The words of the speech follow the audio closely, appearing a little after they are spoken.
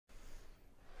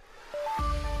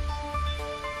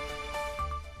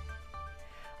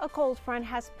A cold front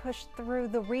has pushed through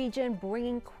the region,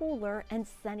 bringing cooler and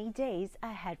sunny days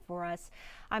ahead for us.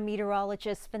 I'm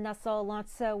meteorologist Vanessa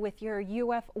Alonso with your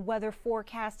UF weather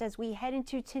forecast as we head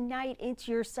into tonight,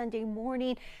 into your Sunday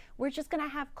morning. We're just going to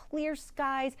have clear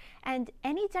skies, and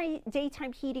any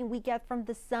daytime heating we get from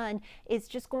the sun is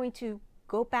just going to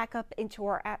go back up into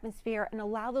our atmosphere and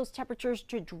allow those temperatures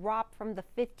to drop from the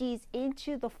 50s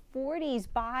into the 40s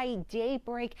by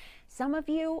daybreak. Some of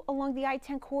you along the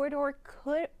I-10 corridor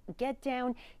could get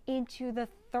down into the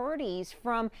 30s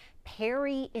from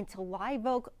Perry into Live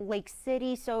Oak, Lake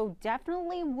City. So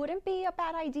definitely wouldn't be a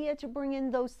bad idea to bring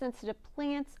in those sensitive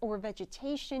plants or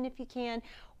vegetation if you can,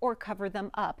 or cover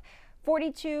them up.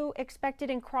 42 expected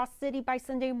in Cross City by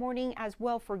Sunday morning, as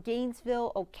well for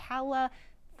Gainesville-Ocala.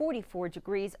 44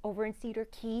 degrees over in Cedar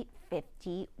Key,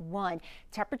 51.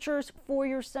 Temperatures for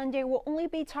your Sunday will only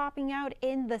be topping out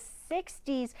in the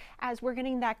 60s as we're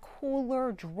getting that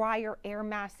cooler, drier air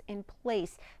mass in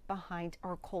place behind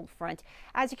our cold front.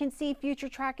 As you can see, future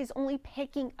track is only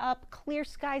picking up clear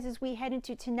skies as we head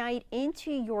into tonight,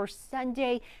 into your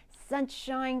Sunday.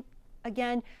 Sunshine.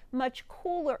 Again, much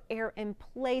cooler air in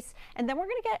place, and then we're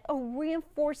going to get a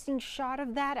reinforcing shot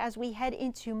of that as we head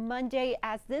into Monday,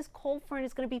 as this cold front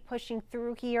is going to be pushing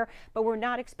through here, but we're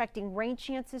not expecting rain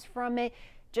chances from it.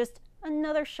 Just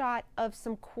another shot of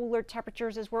some cooler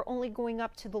temperatures as we're only going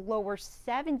up to the lower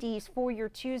 70s for your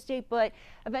Tuesday, but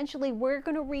eventually we're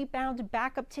going to rebound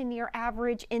back up to near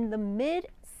average in the mid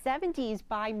 70s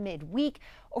by midweek.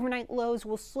 Overnight lows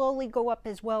will slowly go up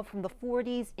as well from the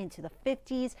 40s into the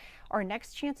 50s. Our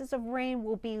next chances of rain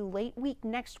will be late week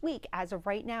next week. As of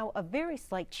right now, a very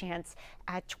slight chance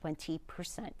at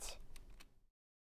 20%.